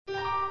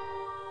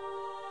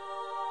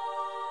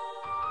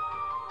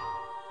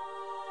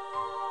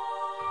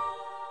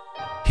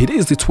It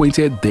is the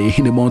 20th day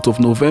in the month of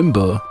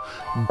November.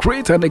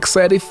 Great and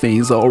exciting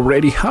things are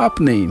already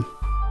happening.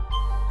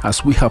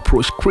 As we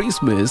approach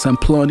Christmas and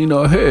planning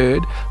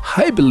ahead,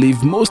 I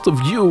believe most of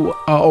you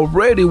are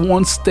already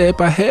one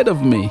step ahead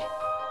of me.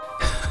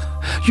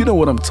 You know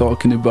what I'm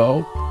talking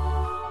about.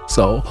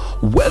 So,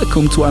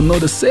 welcome to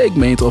another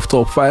segment of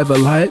Top 5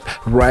 Alive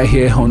right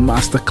here on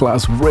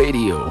Masterclass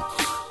Radio.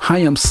 I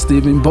am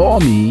Stephen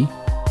Balmy,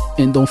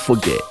 and don't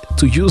forget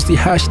to use the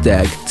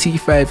hashtag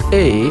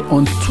T5A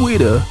on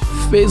Twitter,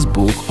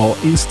 Facebook, or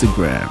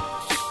Instagram.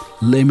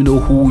 Let me know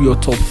who your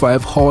top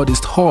 5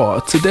 artists are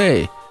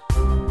today.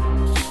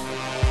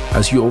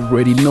 As you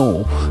already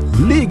know,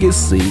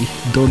 legacy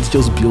don't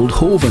just build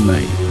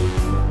overnight.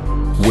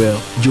 Well,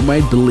 you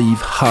might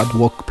believe hard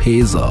work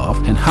pays off,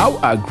 and how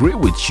I agree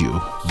with you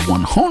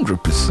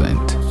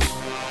 100%.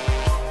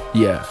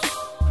 Yeah,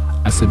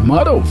 as a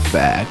matter of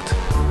fact,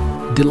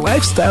 the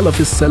lifestyle of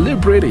a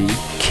celebrity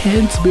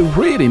can't be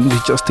written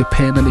with just a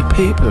pen and a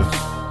paper.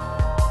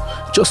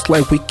 Just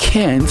like we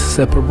can't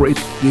separate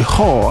the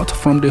heart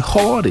from the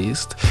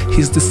artist,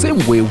 it's the same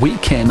way we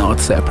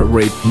cannot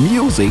separate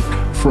music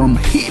from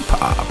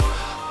hip-hop.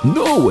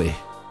 No way.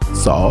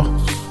 So,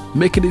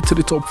 making it to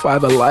the top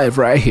 5 alive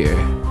right here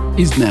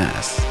is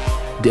Nas,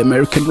 the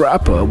American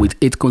rapper with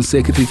 8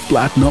 consecutive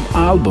platinum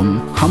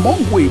albums,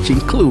 among which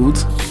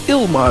includes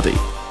Illmatic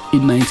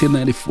in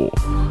 1994.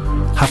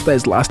 After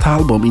his last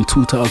album in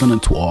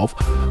 2012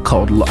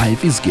 called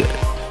Life is Good,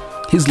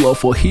 his love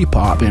for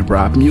hip-hop and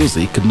rap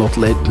music could not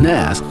let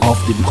Nas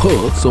off the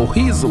hook so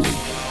easily.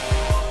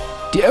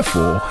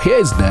 Therefore,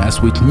 here's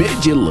Nas with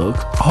Major Look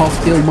off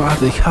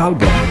Illmatic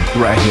album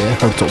right here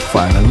on Top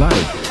 5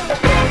 Alive.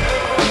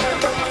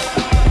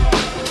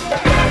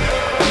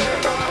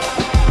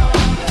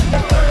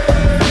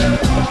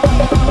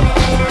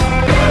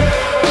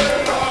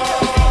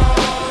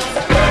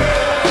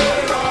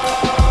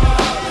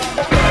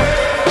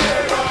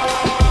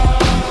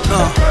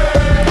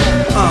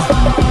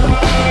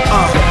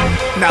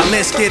 Now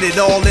let's get it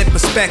all in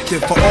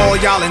perspective. For all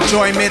y'all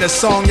enjoyment, a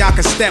song y'all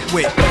can step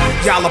with.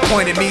 Y'all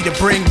appointed me to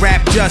bring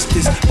rap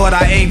justice, but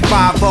I ain't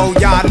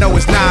 5-0, y'all know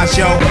it's Nas,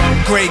 yo.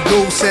 Grey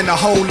Goose and a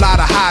whole lot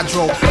of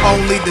hydro.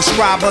 Only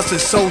describe us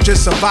as soldier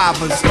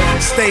survivors.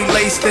 Stay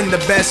laced in the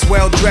best,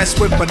 well dressed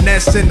with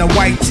finesse in the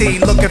white tee,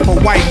 looking for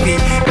wifey.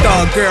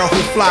 Thug girl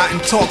who fly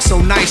and talk so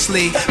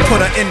nicely.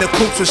 Put her in the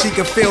coupe so she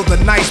can feel the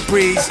nice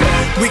breeze.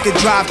 We could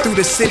drive through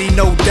the city,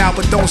 no doubt,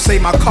 but don't say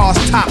my car's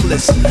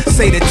topless.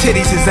 Say the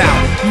titties is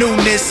out.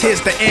 Newness, here's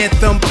the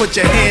anthem. Put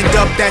your hand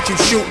up that you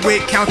shoot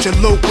with, count your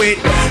loot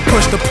with.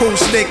 Push the pool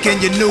stick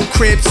in your new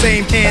crib,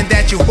 same hand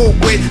that you hoop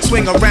with.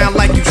 Swing around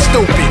like you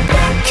stupid.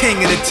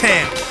 King of the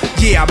town,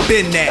 yeah, I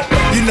been that.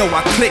 You know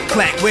I click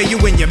clack, where you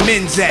and your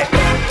men's at?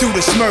 Through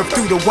the Smurf,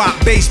 through the WAP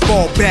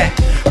baseball bat.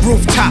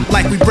 Rooftop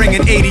like we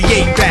bringing 88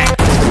 back.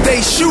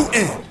 They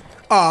shooting.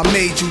 I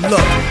made you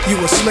look. You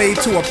a slave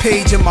to a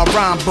page in my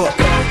rhyme book.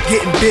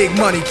 Getting big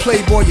money,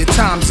 playboy, your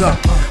time's up.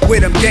 Where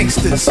them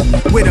gangsters,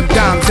 where them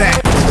dimes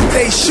at?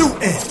 They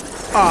shooting.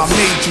 I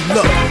made you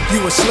look.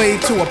 You a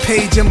slave to a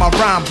page in my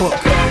rhyme book.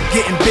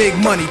 Getting big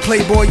money,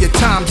 playboy, your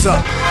time's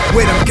up.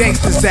 Where them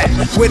gangsters at?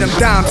 Where them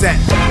dimes at?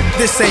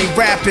 This ain't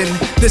rapping,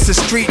 this is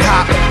street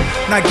hop.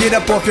 Now get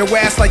up off your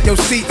ass like your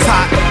seat's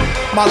hot.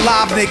 My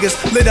live niggas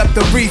lit up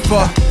the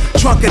reefer.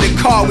 Trunk of the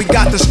car, we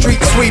got the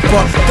street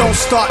sweeper. Don't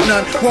start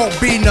none, won't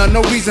be none.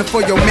 No reason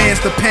for your mans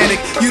to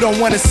panic. You don't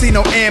wanna see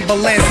no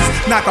ambulances.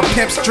 Knock a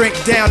pimp's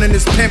drink down in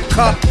his pimp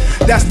cup.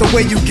 That's the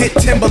way you get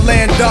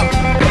Timberland up.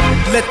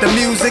 Let the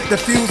music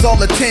diffuse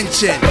all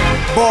attention.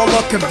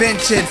 Baller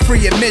convention,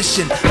 free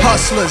admission.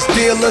 Hustlers,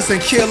 dealers,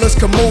 and killers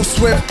can move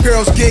swift.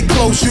 Girls get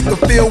close, you can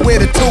feel where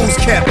the tools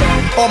kept.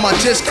 All my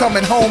just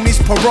coming homies,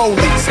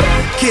 parolees.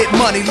 Get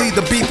money, leave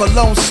the beef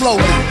alone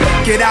slowly.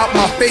 Get out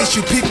my face,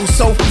 you people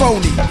so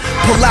phony.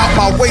 Pull out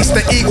my waist,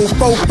 the Eagle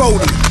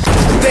 440.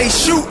 They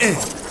shooting.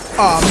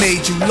 I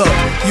made you look.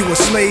 You a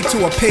slave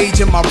to a page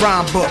in my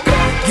rhyme book.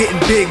 Getting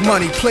big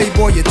money,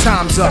 playboy, your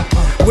time's up.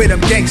 Where them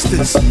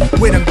gangsters,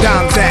 where them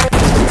dimes at?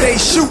 They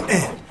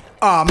shooting.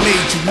 I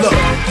made you look.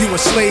 You a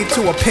slave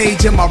to a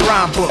page in my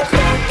rhyme book.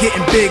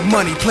 Getting big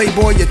money,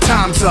 playboy, your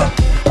time's up.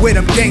 Where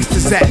them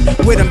gangsters at?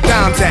 Where them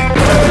dimes at?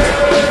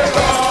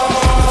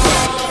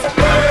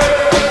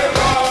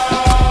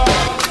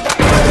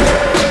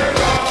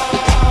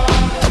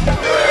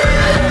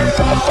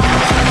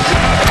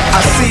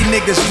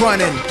 Niggas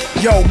running,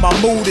 yo, my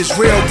mood is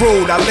real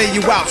rude. I lay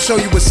you out, show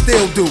you what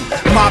still do.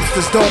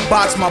 Mobsters don't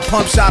box, my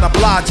pump shot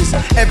obliges.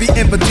 Every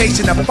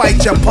invitation to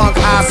fight your punk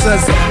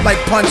asses. Like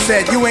Pun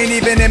said, you ain't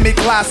even in me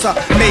class.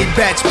 Made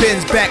batch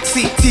bins,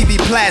 backseat, TV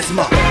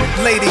plasma.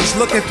 Ladies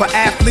looking for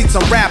athletes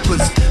or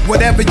rappers.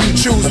 Whatever you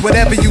choose,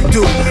 whatever you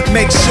do,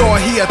 make sure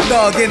he a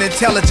thug and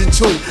intelligent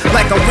too.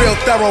 Like a real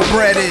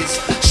thoroughbred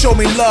is. Show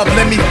me love,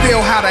 let me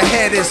feel how the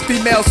head is.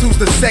 Females who's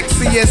the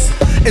sexiest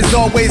is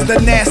always the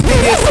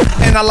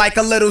nastiest. And I like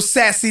a little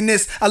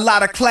sassiness, a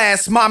lot of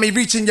class. Mommy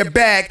reaching your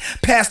bag,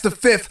 past the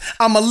fifth.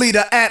 I'm a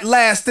leader at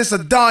last. This a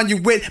don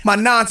you with, my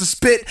nons a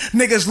spit.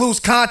 Niggas lose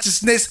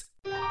consciousness.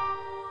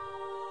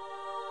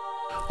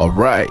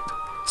 Alright,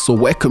 so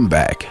welcome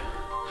back.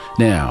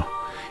 Now,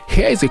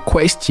 here is a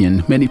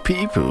question many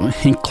people,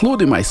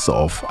 including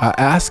myself, are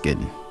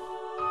asking.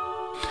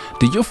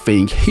 Do you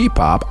think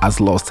hip-hop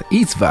has lost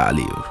its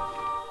value?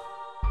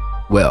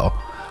 Well,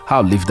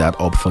 I'll leave that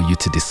up for you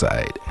to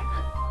decide.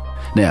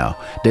 Now,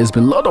 there's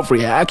been a lot of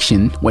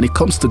reaction when it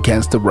comes to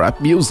gangster rap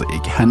music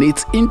and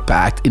its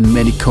impact in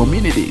many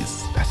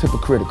communities. That's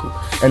hypocritical.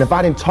 And if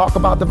I didn't talk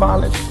about the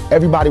violence,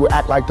 everybody would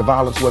act like the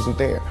violence wasn't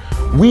there.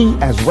 We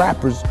as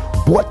rappers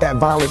bought that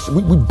violence.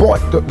 We bought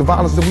the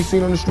violence that we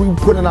seen on the street, we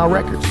put in our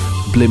records.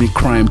 Blaming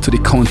crime to the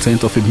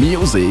content of a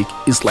music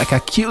is like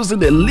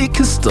accusing a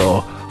liquor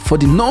store for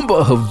the number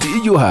of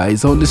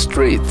DUIs on the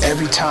street.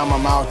 Every time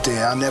I'm out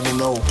there, I never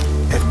know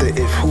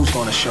if who's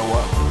gonna show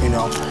up, you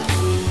know.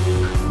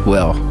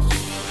 Well,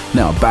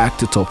 now back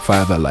to Top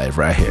 5 Alive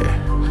right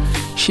here.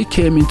 She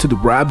came into the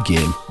rap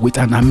game with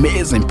an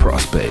amazing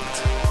prospect.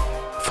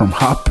 From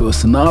her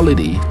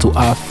personality to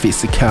her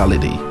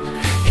physicality.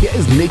 Here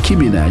is Nicki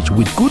Minaj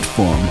with good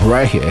form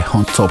right here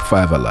on Top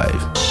 5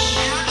 Alive.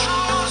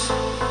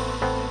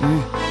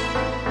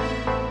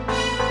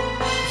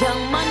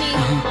 Young Money.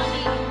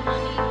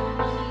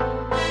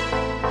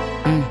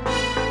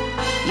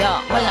 Yo,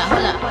 hold up.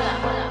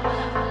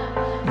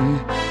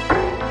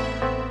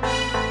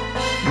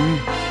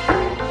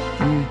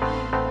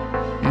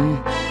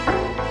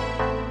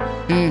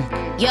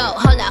 Yo,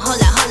 hold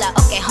up,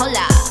 okay, hold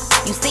up.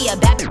 You see a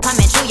bad bitch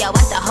coming through, yo,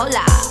 what's the hold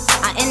up?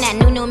 I'm in that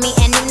new me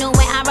and new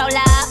when I roll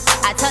up.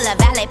 I told the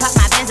valet, pop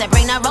my Benz and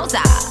bring the Rosa.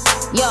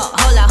 Yo,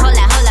 hold up,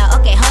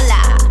 okay, hold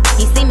up.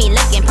 You see me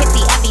looking pretty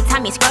every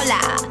time you scroll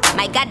up.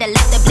 Might gotta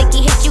let the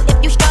blicky hit you if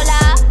you stroll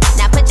up.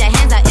 Now put your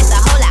hands up, it's a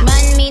hold up.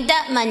 Run me the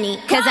money,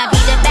 cause I be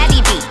the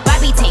baddie beat.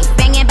 Barbie team,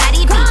 banging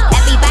body beat.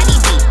 Everybody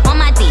beat, on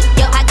my D,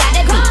 yo, I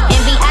gotta be in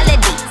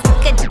reality.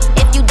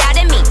 If you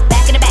doubted me,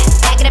 back of the back,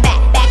 back of the back,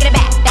 back of the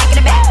back, back of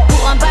the back. Who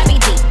on Barbie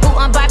D, who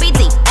on Barbie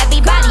D?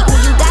 Everybody who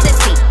you gotta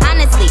see,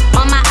 honestly,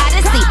 on my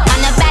odyssey, on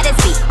the baddest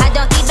beat. I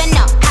don't even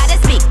know how to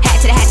speak.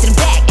 Hat to the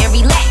back and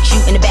relax, you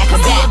in the back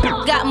of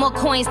that. Got more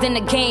coins than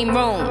the game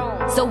room,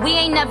 so we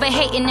ain't never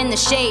hating in the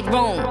shade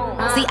room.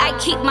 See, I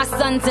keep my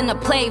sons in the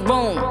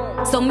playroom,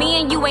 so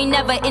me and you ain't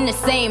never in the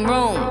same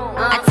room.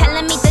 I tell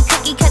him eat the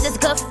cookie cause it's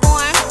good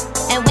form,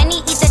 and when he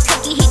eat the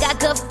cookie he got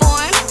good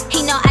form.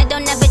 He know I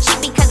don't never cheat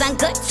because I'm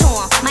good to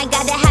him. My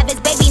gotta have his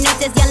baby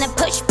nurses yelling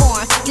push for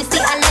him. You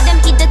see, I let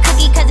him eat the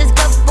cookie cause it's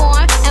good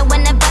form, and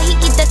whenever he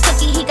eat the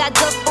cookie he got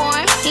good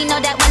form. He know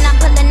that when I'm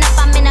pulling up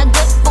I'm in a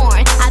good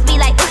form. I be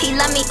like, ooh he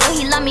love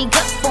me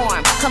good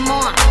form. Come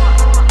on.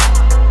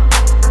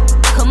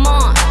 Come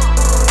on.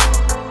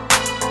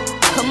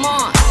 Come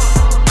on.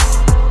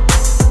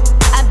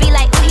 I be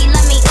like, ooh he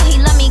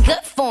love me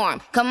good form.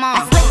 Come on.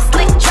 I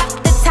slick, drop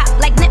the top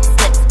like nip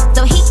slips.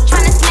 So he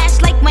tryna smash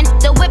like when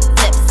the whip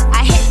flips.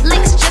 I hit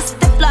licks just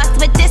to floss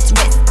with this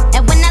wrist.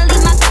 And when I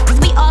leave my cause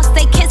we all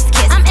say kiss,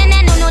 kiss. I'm in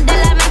that new de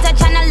la Renta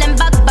tryna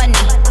limbo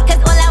bunny.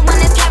 Cause all I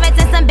want is carrots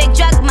and some big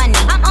drug money.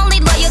 I'm only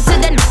loyal to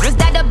the niggas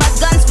that'll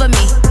bust guns for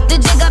me. The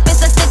jig up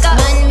is a sticker.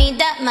 Run me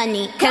the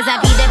money, cause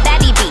I be the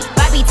baddie beat.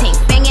 Barbie team,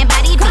 banging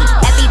body beat.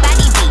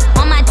 Everybody beat,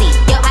 on my D,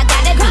 yo I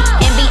gotta be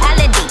in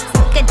reality.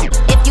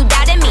 If you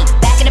doubted me,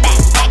 back of the back,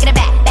 back of the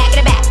back, back of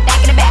the back, back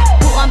of the back.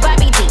 Who on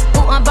Barbie D,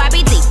 who on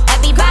Barbie D?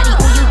 Everybody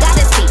who you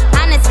gotta see,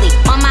 honestly,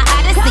 on my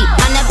odyssey,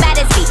 on the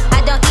baddest beat.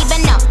 I don't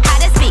even know how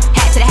to speak.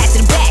 Hat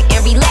to the back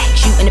and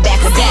relax, you in the back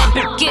of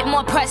that. Get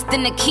more pressed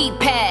than the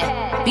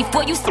keypad.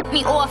 Before you stick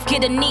me off,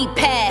 get a knee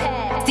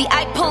pad. See,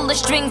 I pull the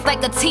strings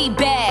like a tea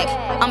bag.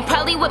 I'm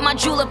probably with my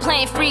jeweler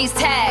playing freeze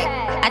tag.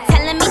 I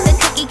tell him eat the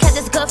cookie cause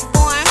it's good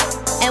form,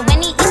 and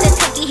when he eat the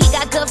cookie he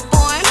got good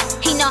form.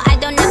 He know I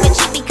don't never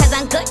cheat because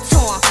I'm good to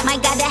him. My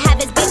gotta have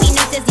his baby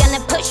nurses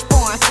yelling push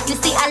for him. You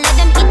see, I let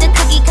him eat the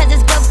cookie cause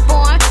it's good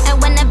form, and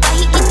whenever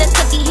he eat the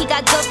cookie he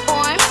got good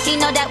form. He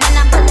know that when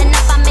I'm pulling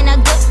up I'm in a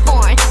good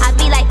form. I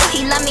be like, ooh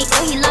he love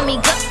me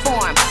good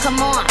form.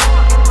 Come on.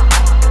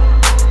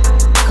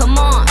 Come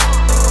on.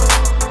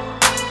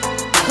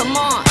 Come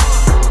on.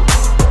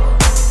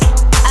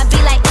 I be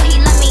like, ooh he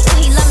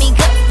love me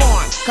good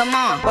form. Come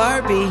on.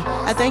 Barbie,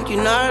 I think you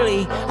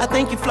gnarly. I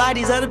think you fly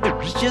these other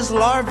bitches just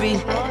larvae.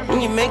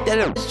 When you make that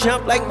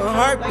jump like my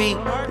heartbeat.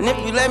 And if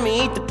you let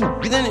me eat the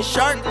poop, then it's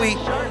Shark Week.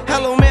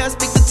 Hello, may I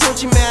speak to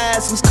Tunchi? May I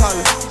ask who's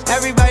calling?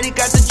 Everybody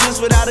got the juice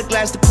without a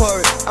glass to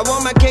pour it. I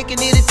want my cake and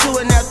eat it too,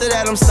 and after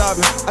that I'm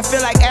starving. I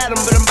feel like Adam,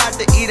 but I'm about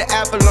to eat an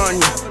apple on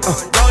you.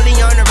 Rolling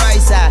on the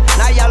right side,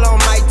 now y'all on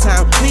my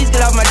time. Please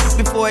get off my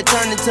dick before it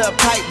turn into a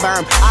pipe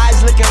bomb. Eyes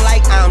looking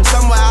like I'm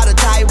somewhere out of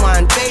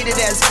Taiwan. Faded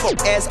as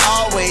fuck as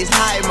always.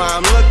 Hi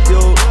mom, look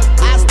dude,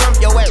 I stump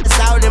your ass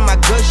out in my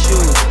good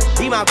shoes.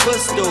 Be my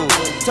footstool.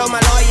 Told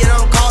my lawyer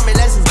don't call me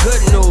unless it's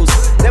good news.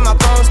 Then my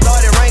phone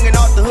started ringing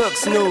off the hook,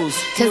 snooze.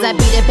 Cause I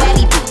be the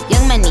baddie beat,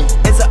 Young Money.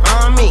 It's an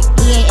army.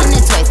 He ain't in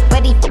the toys,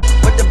 but he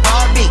with the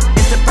Barbie.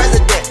 It's the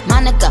president.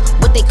 Monica,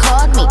 what they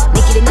called me.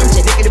 Nikki the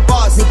ninja, Nikki the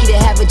boss, Nikki the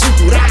have a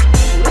juju.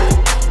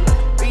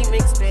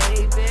 Remix,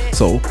 baby.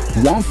 So,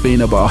 one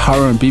thing about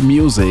R&B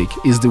music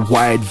is the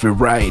wide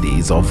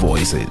varieties of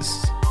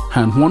voices.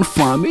 And one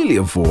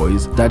familiar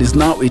voice that is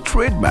now a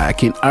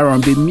trademark in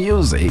R&B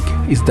music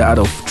is that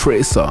of Trey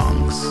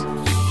Songz.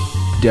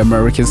 The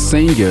American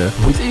singer,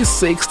 with his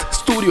 6th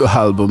studio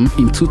album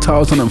in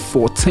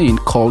 2014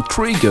 called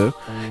Trigger,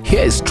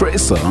 here is Trey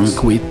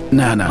Songz with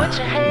Nana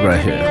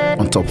right here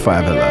on Top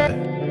 5 Alive.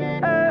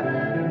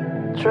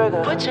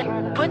 Trigger.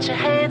 Put your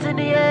hands in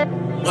the air.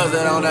 What's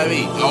that on that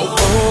beat?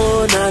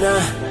 Oh,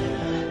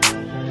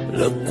 Nana,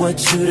 look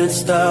what you done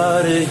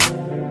started.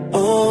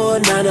 Oh,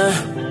 Nana,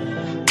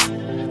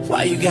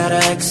 why you gotta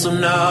act so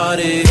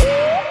naughty?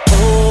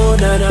 Oh,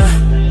 Nana,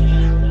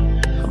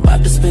 I'm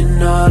about to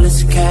spend all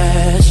this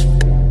cash.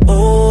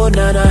 Oh,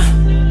 Nana,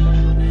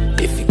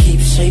 if you keep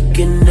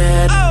shaking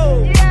that.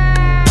 Oh,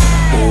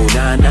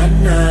 na na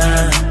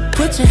na.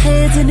 Put your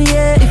hands in the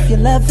air if you're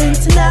loving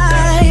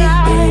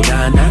tonight. Oh,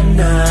 na na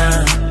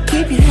na.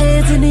 Keep your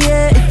hands in the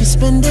air if you're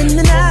spending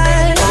the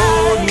night.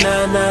 Oh,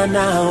 na na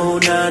na. Oh,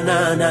 na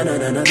na na na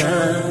na na na.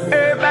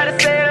 Everybody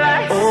say it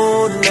like.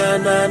 Oh, na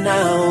na na.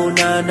 Oh,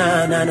 na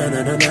na na na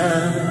na na na.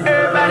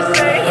 Everybody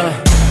say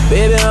it.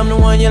 Baby, I'm the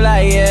one you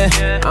like,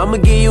 yeah. I'ma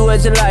give you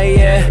what you like,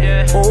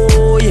 yeah.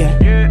 Oh, yeah.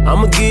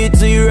 I'ma give it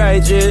to you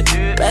right, yeah.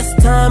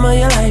 Best time of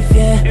your life,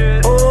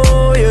 yeah.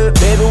 Oh, yeah.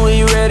 Baby, when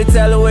you ready,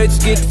 tell her wait,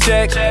 just get the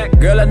check.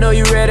 Girl, I know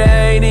you ready,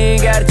 I ain't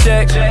even got to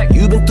check.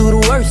 You been through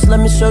the worst, let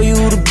me show you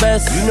who the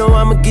best. You know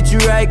I'ma get you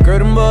right, girl,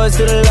 them boys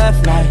to the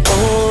left, like.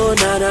 Oh,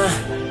 Nana,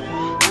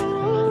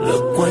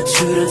 look what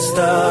you done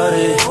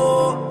started.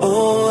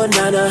 Oh,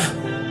 Nana,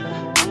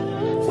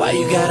 why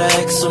you gotta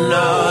act so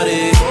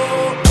naughty?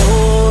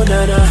 Oh,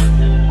 Nana,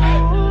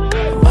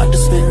 I'm about to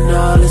spend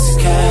all this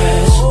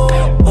cash.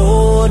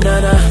 Oh,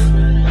 Nana,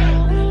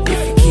 if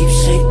you keep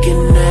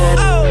shaking that.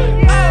 Oh,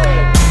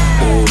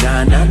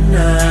 na na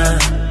na.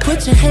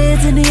 Put your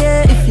hands in the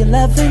air if you're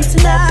loving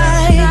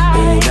tonight.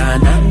 Oh, na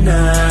na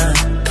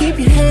na. Keep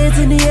your hands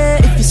in the air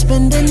if you're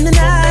spending the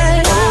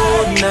night.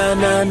 Oh, na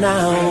na na.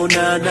 Oh,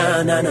 na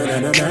na na na na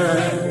na na.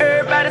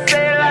 Everybody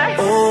say it like.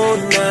 Oh,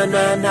 na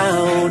na na.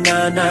 Oh,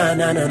 na na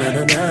na na na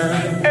na na.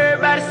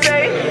 Everybody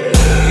say it.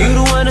 You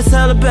the one to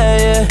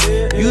celebrate, yeah.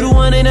 You the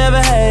one they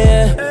never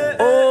had, yeah.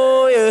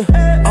 Oh,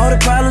 yeah. All the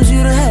problems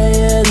you done had,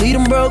 yeah. Leave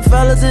them broke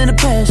fellas in the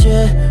past,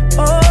 yeah.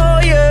 Oh,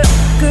 yeah.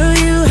 Girl,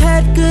 you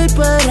had good,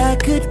 but I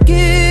could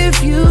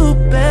give you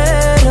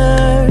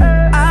better.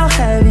 I'll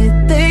have you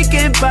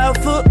thinking about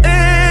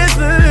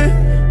forever.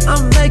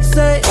 I'm like,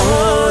 say,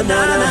 oh,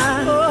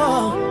 Nana.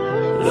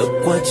 Oh,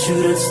 look what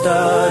you done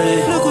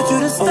started. Look what you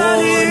done started.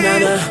 Oh,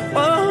 Nana.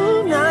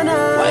 Oh, Nana.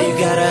 Why you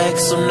gotta act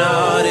so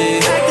naughty?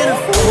 Acting a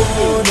fool.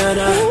 Oh,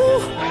 Nana.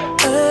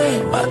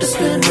 Hey, about to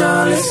spend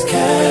all this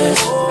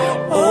cash.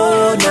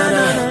 Oh, Nana.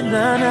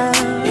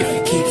 If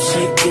you keep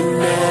shaking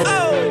that. Oh,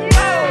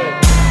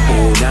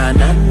 na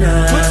na na.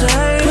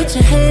 Put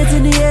your hands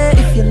in the air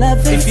if you're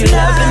loving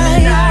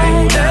tonight.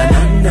 Oh, na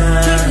na na.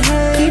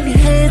 Keep your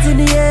hands in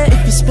the air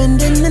if you're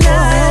spending the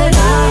night. Oh,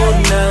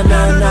 na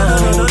na na.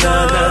 Oh, na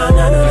na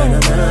na na na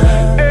na.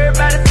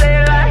 Everybody say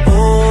it like. Oh,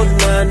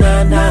 na na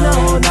na.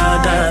 Oh, na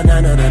na na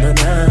na na na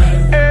na.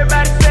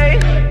 Everybody say.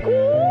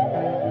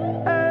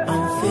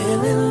 I'm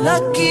feeling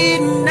lucky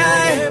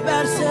tonight.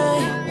 Everybody say.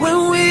 When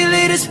we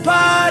leave this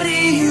party,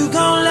 you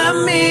gon'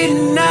 love me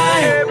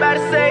tonight. Everybody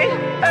say.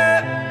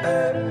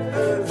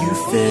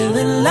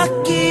 Feeling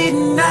lucky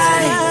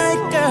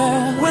tonight,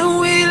 girl. When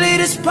we leave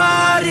this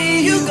party,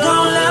 you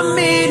gon' love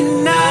me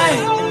tonight.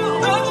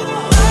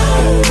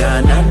 Oh, na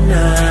na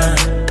na.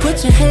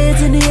 Put your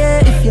hands in the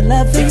air if you're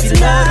loving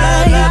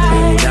tonight.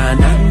 Oh, na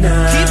na na.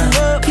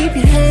 Keep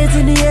your hands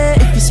in the air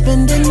if you're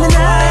spending the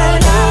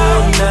night. Oh,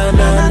 na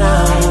na na.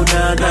 Oh,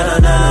 na na na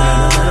na.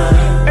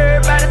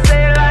 Everybody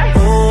say it like.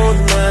 Oh,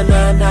 na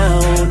na na.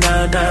 Oh,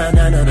 na na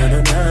na na na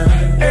na.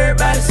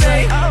 Everybody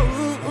say.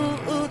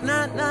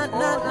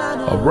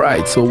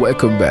 Alright, so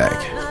welcome back.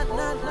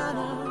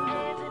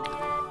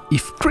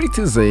 If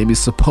criticism is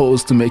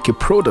supposed to make a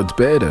product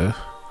better,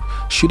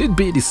 should it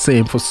be the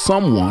same for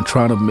someone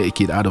trying to make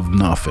it out of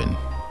nothing?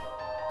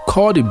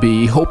 Cardi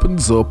B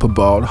opens up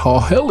about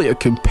her earlier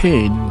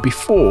campaign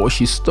before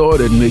she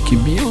started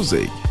making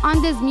music.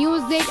 On this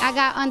music, I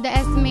got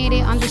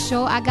underestimated. On the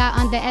show, I got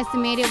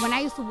underestimated. When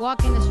I used to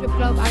walk in the strip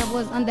club, I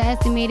was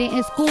underestimated.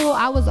 In school,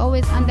 I was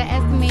always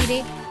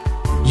underestimated.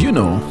 You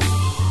know,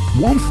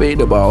 one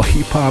thing about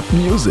hip-hop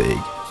music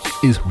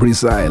is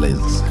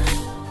resilience.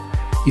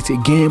 It's a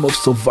game of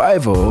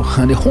survival,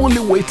 and the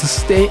only way to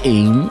stay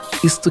in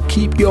is to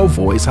keep your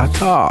voice at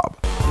top.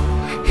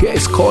 Here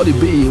is Cardi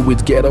B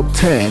with Get Up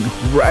 10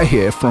 right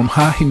here from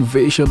her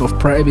Invasion of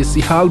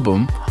Privacy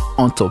album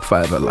on Top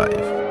 5 Alive.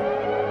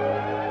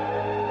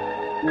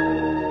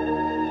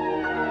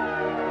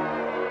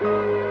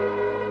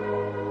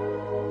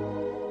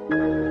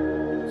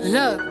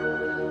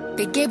 Look,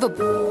 they gave up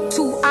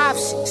 2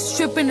 options,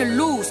 stripping or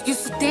lose.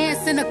 Used to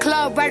dance in a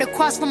club right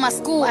across from my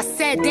school. I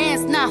said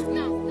dance now,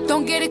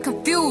 don't get it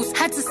confused.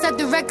 Had to set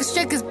the record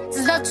straight cause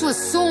bitches love to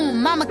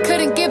assume. Mama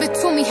couldn't give it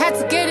to me, had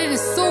to get it in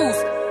suits.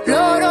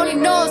 Lord only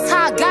knows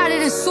how I got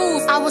it in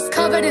shoes. I was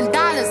covered in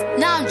dollars,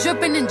 now I'm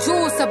dripping in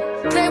jewels. I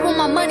play with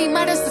my money,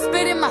 might as well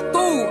spit in my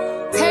food.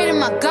 Hating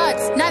my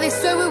guts, now they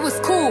swear we was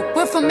cool.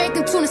 Went from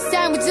making tuna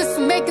sandwiches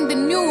to making the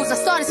news. I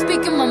started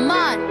speaking my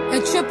mind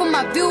and tripping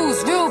my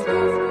views. Real,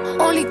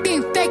 only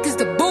thing fake is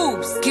the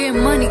boobs. Get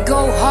money,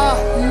 go hard,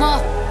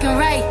 motherfucking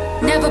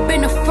right. Never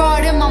been a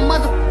fraud in my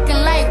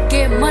motherfucking life.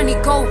 Get money,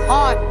 go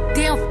hard,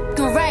 damn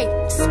fucking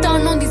right.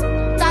 Stun on these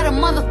out of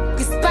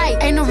motherfucking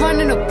spite. Ain't no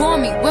running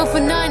aboard me, went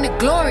for nothing to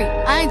glory.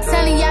 I ain't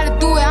telling y'all to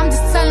do it, I'm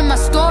just telling my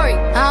story.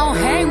 I don't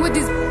hang with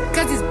these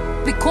cause these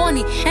be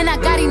corny, and I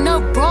got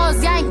enough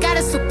bras, y'all ain't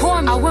gotta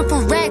support me. I went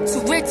from rag to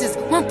riches,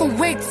 went from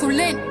wig to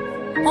lint.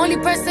 Only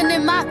person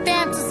in my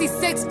fam to see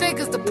 6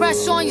 figures. The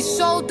pressure on your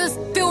shoulders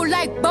feel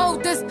like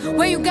boulders,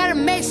 where you gotta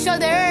make sure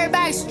that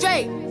everybody's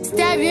straight.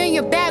 Stab you in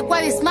your back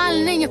while they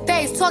smiling in your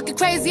face, talking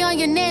crazy on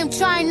your name,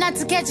 trying not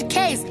to catch a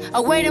case. I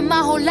waited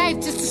my whole life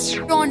just to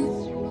shit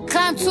on.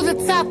 Climbed to the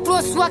top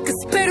floor so I could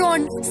spit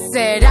on.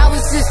 Said I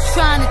was just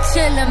trying to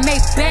chill and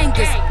make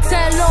bangers.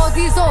 Tell all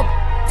these old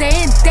they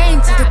in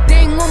danger. The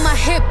thing on my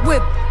hip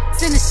whip,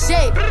 it's in the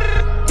shape.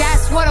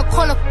 That's what I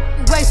call a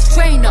waist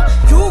trainer.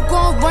 You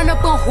gon' run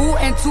up on who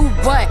and do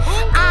what?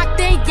 I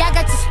think y'all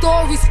got your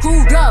story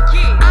screwed up.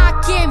 I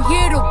came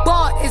here to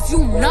bar, is you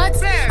nuts?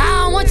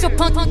 I don't want your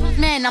punk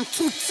man, I'm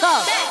too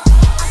tough.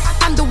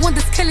 I'm the one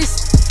that's killing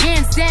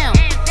hands down.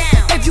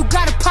 If you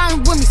got a problem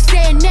with me,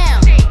 say it now.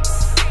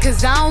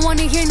 Cause I don't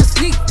wanna hear no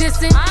sneak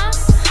dissing,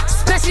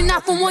 especially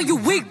not from one you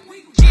weak.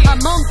 I'm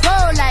on go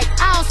like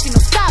I don't see no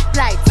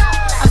stoplights.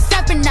 I'm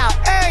stepping out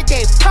every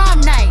day,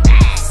 prom night.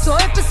 So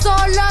if it's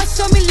all love,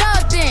 show me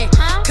love then.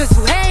 Cause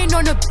you hating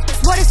on the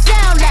what it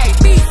sound like.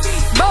 Beat,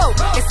 mo,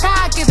 it's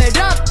how I give it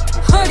up.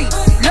 Hoodie,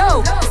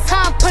 low, it's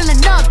how I'm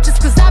pulling up. Just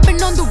cause I've been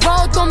on the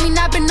road, don't mean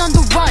I've been on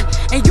the run.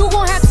 And you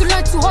gon' have to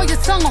learn to hold your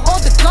tongue or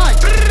hold the gun.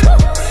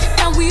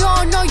 And we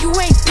all know you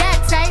ain't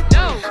that type.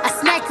 I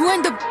smack you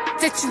in the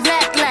that you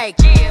act like.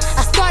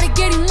 I started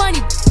getting money,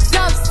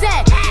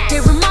 upset.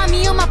 They remind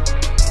me of my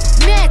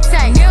mad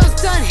type. Nails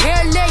done,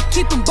 hair laid,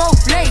 keep them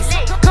both laced.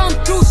 Come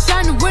through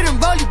shining with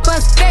them rolly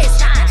bust face.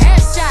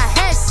 Headshot,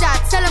 headshot,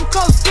 tell them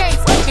close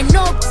gates. And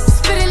no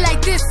spitting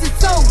like this, it's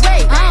so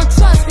way. I don't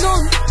trust no,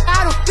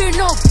 I don't fear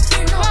no.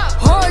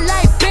 Whole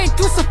life been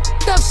through some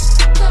up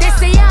shit. They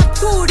say I'm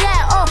too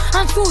that, oh,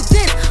 I'm too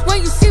this.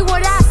 When you see what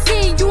I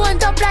seen, you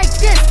end up like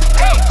this.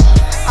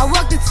 I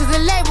walked into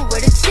the label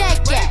with a check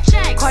at.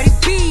 Cardi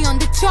B on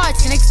the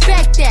charts and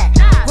expect that.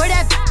 Where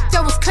that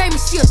that was claiming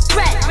she a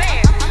threat.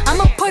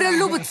 I'ma put a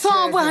Louis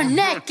Vuitton with her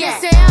neck at.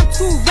 They say I'm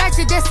too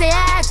ratchet, they say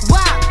I act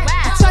wild.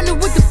 I'm tryna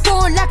with the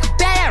phone like a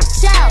bad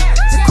child.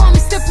 They call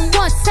me slipping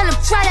once, tell them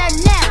try that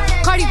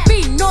now. Cardi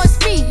B, know it's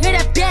me, hear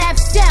that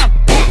bad sound.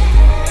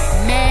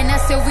 Man,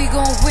 I said we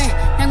gon' win.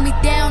 Knock me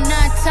down 9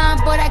 times,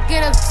 but I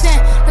get up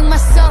 10. Look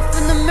myself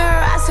in the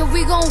mirror, I said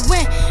we gon'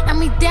 win. Knock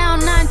me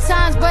down 9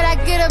 times, but I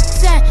get up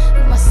 10.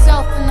 Look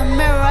myself in the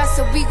mirror, I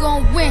said we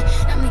gon' win.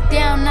 Knock me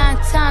down 9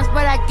 times,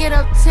 but I get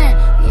up 10.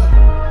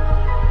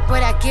 Yeah,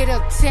 but I get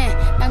up 10.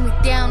 Knock me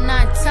down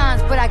 9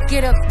 times, but I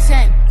get up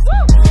 10.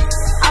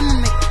 I'ma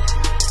make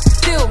it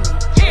feel me.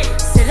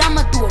 Said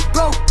I'ma do it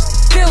broke,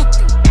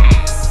 filthy.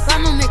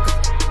 I'ma make it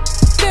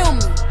feel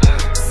me.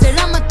 Said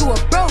I'ma do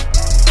it broke,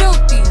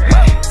 filthy.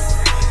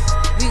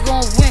 We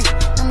gon' win.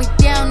 Knock me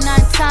down 9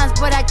 times,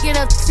 but I get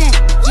up 10.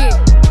 Yeah,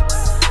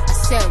 I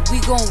said we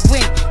gon'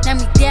 win. Knock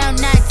me down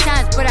 9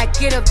 times, but I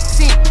get up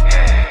 10.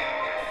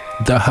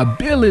 The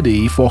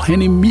ability for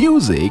any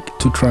music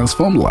to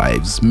transform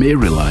lives may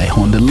rely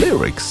on the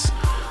lyrics.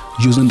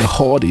 Using the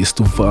artist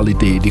to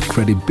validate the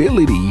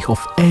credibility of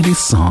any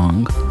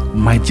song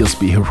might just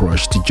be a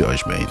rush to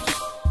judgment.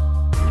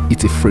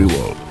 It's a free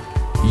world.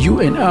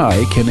 You and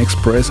I can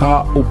express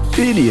our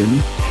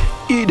opinion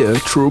either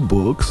through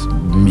books,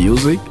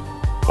 music,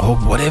 or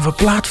whatever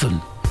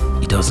platform.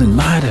 It doesn't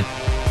matter.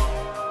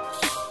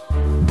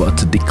 But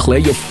to declare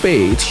your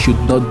faith should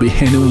not be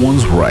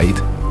anyone's right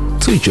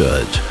to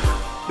judge.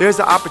 There's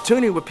an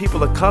opportunity where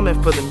people are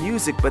coming for the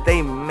music, but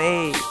they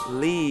may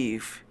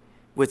leave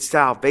with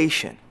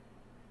salvation.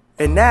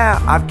 And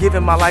now I've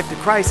given my life to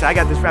Christ. I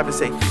got this rapper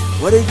say,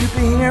 what have you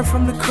been hearing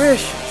from the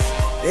Christians?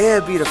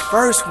 They'll be the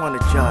first one to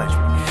judge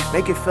me,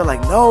 make it feel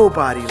like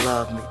nobody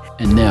loved me.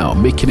 And now,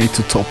 making it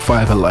to top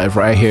 5 alive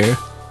right here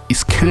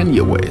is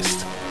Kanye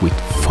West with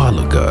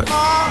Follow God.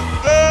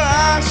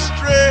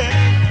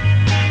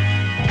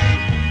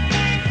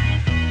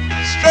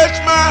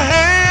 Stretch my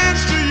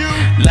hands to you.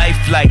 Life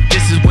like,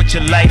 this is what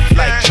your life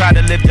like. Try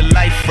to live the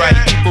life right.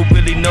 People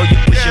really know you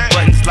push your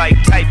buttons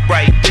like type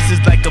right. This is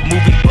like a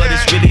movie, but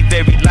it's really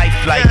very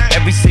lifelike.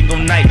 Every single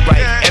night,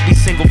 right? Every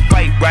single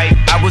fight, right?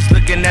 I was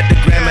looking at the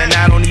gram and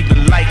I don't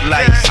even like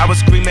lights. I was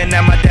screaming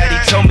at my daddy,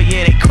 told me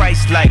it ain't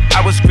Christ-like.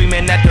 I was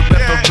screaming at the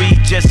referee,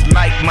 just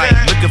like Mike.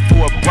 Looking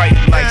for a bright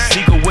light.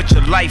 Seagull, what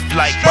your life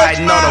like?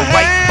 Riding on a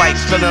white bike,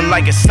 feeling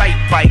like a sight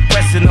bike,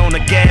 resting on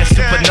the gas,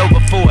 supernova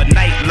for a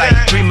nightlight.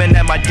 Dreaming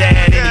at my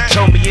dad, and he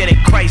told me it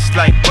ain't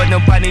Christ-like. But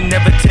nobody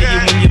never tell you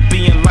when you're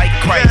being like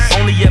Christ.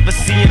 Only ever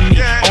seeing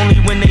me, only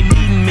when they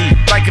needin' me.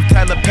 Like if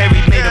Tyler Perry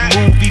made a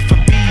movie for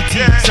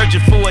BT, searching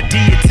for a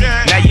deity.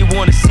 Now you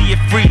wanna see it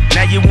free,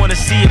 now you wanna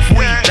see it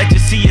free. Let you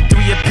see it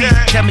 3 apiece.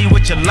 Tell me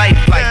what your life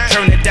like,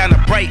 turn it down a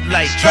bright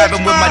light.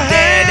 Driving with my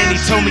dad, and he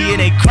told me it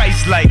ain't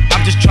Christ-like.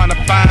 I'm just trying to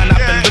find,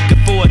 I've been looking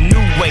for a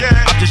new way.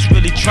 I'm just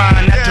really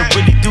trying not to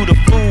really do the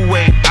fool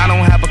way. I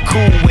don't have a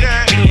cool way,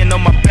 being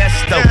on my best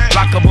though.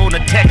 Block up on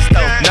the text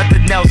though,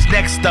 nothing else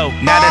next though.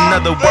 Not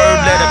another word,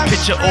 letter,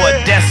 picture, or a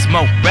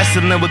decimal.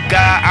 Wrestling with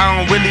God, I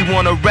don't really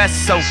wanna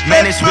rest so.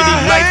 Man, it's really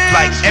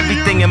lifelike,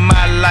 everything in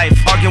my life.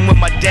 Arguing with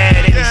my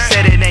dad, and he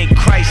said it ain't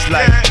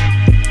Christ-like.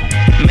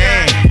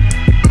 Man.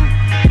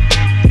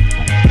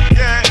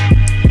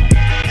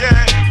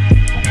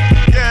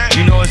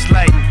 You know it's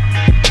like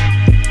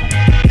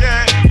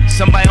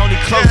somebody only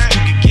close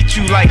you can get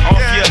you like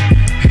off your.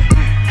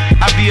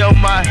 I be on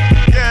my.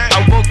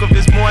 I woke up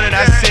this morning,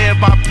 I said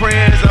my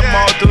prayers, I'm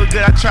all doing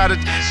good. I try to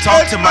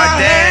talk to my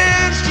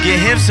dad, give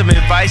him some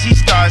advice. He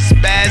starts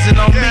spazzing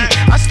on me,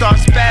 I start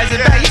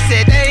spazzing back. He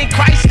said that ain't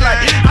Christ-like.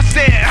 I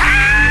said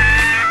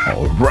ah!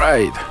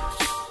 Alright,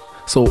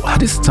 so at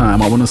this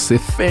time I want to say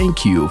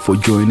thank you for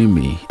joining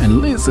me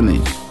and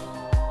listening.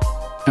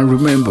 And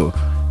remember,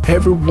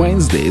 every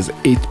Wednesdays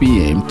 8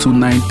 p.m. to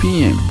 9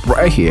 p.m.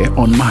 right here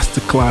on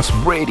Masterclass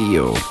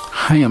Radio.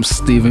 I am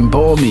Stephen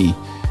Balmy.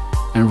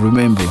 And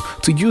remember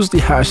to use the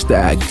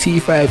hashtag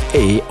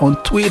T5A on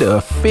Twitter,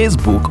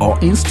 Facebook or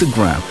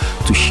Instagram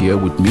to share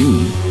with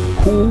me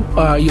who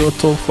are your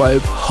top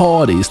 5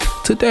 artists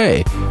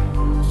today.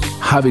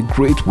 Have a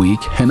great week,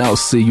 and I'll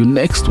see you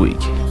next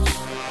week.